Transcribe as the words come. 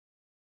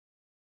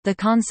The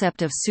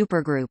concept of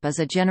supergroup is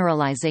a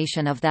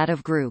generalization of that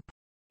of group.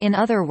 In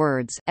other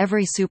words,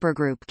 every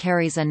supergroup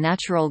carries a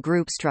natural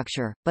group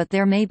structure, but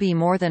there may be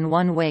more than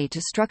one way to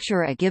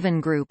structure a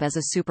given group as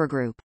a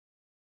supergroup.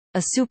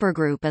 A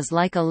supergroup is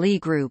like a Lie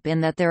group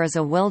in that there is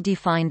a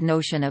well-defined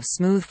notion of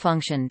smooth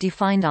function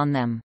defined on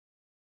them.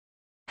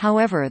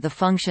 However, the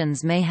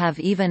functions may have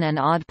even and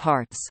odd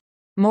parts.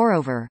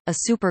 Moreover, a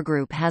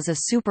supergroup has a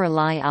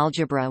super-Lie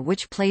algebra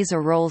which plays a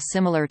role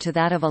similar to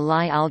that of a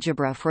Lie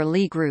algebra for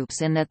Lie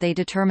groups in that they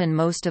determine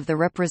most of the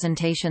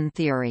representation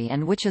theory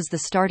and which is the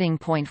starting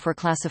point for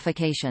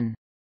classification.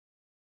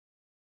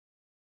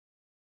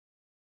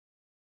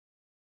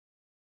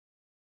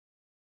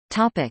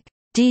 Topic: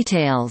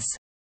 Details.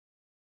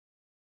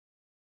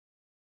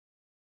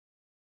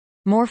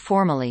 More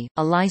formally,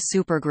 a Lie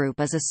supergroup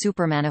is a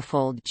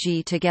supermanifold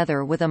G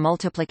together with a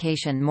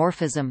multiplication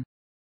morphism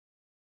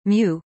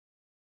mu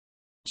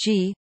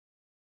G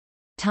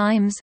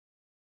times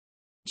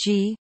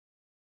G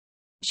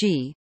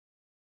G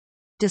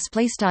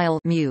display style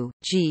mu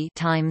G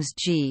times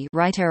G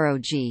right arrow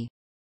G,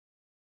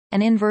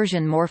 an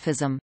inversion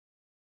morphism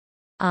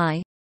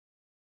I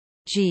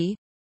G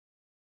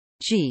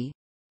G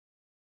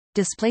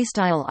display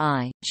style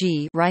I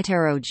G right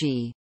arrow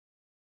G,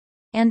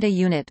 and a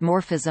unit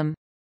morphism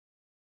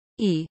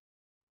E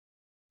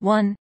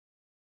 1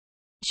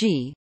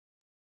 G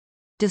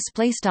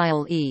display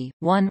style E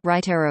 1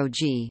 right arrow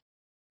G,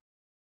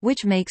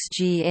 which makes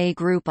G a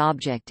group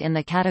object in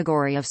the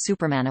category of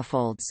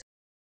supermanifolds.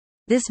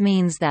 This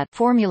means that,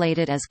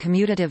 formulated as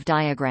commutative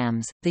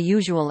diagrams, the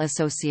usual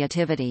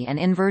associativity and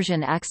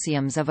inversion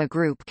axioms of a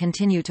group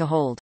continue to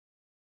hold.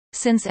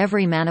 Since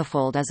every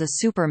manifold is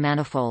a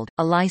supermanifold,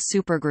 a Lie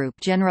supergroup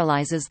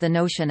generalizes the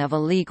notion of a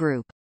Lie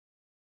group.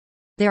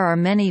 There are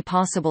many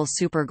possible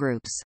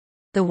supergroups.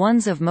 The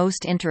ones of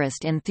most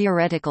interest in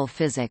theoretical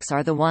physics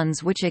are the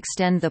ones which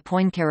extend the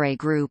Poincaré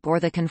group or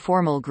the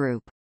conformal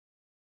group.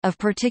 Of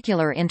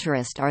particular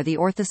interest are the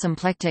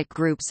orthosymplectic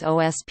groups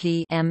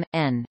OSP M,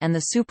 N, and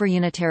the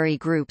superunitary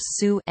groups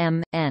SU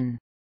M, N.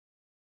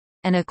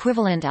 An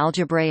equivalent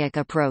algebraic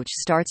approach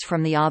starts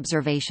from the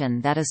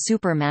observation that a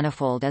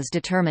supermanifold is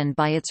determined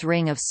by its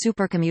ring of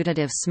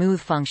supercommutative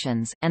smooth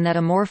functions, and that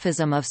a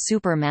morphism of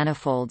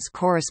supermanifolds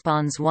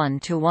corresponds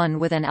one-to-one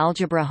with an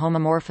algebra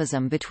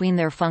homomorphism between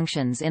their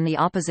functions in the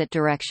opposite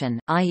direction,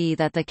 i.e.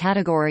 that the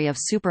category of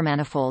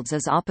supermanifolds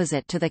is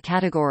opposite to the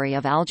category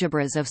of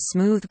algebras of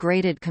smooth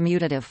graded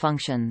commutative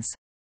functions.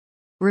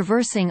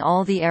 Reversing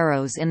all the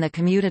arrows in the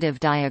commutative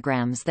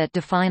diagrams that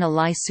define a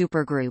Lie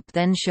supergroup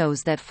then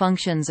shows that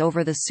functions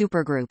over the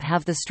supergroup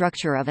have the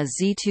structure of a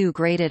Z2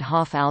 graded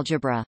Hopf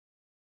algebra.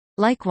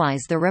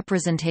 Likewise, the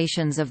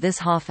representations of this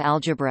Hopf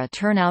algebra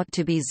turn out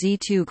to be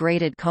Z2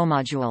 graded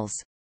comodules.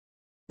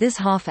 This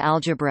Hopf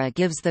algebra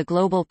gives the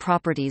global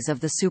properties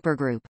of the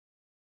supergroup.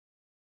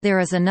 There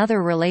is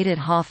another related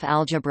Hopf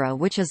algebra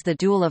which is the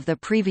dual of the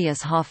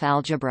previous Hopf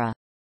algebra.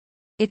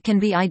 It can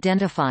be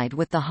identified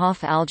with the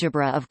Hopf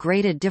algebra of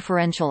graded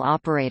differential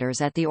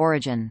operators at the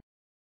origin.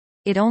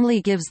 It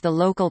only gives the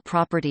local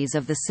properties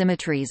of the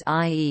symmetries,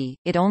 i.e.,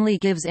 it only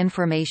gives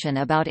information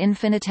about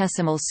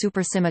infinitesimal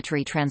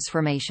supersymmetry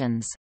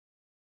transformations.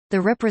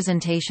 The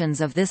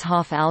representations of this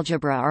Hopf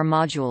algebra are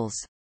modules.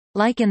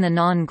 Like in the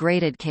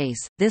non-graded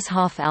case, this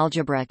Hopf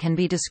algebra can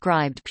be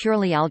described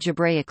purely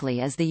algebraically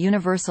as the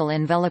universal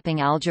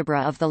enveloping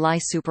algebra of the Lie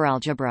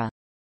superalgebra.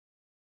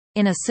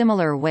 In a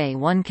similar way,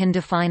 one can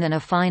define an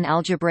affine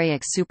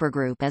algebraic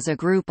supergroup as a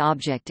group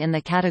object in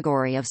the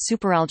category of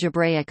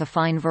superalgebraic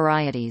affine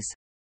varieties.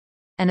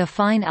 An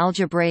affine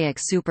algebraic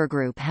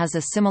supergroup has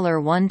a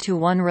similar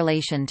one-to-one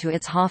relation to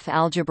its Hopf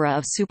algebra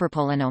of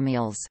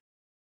superpolynomials.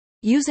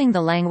 Using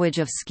the language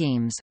of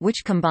schemes,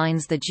 which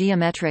combines the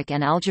geometric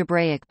and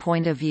algebraic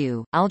point of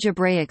view,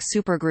 algebraic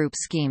supergroup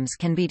schemes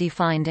can be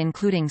defined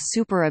including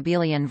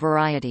superabelian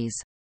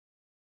varieties.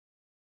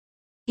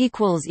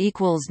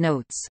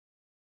 Notes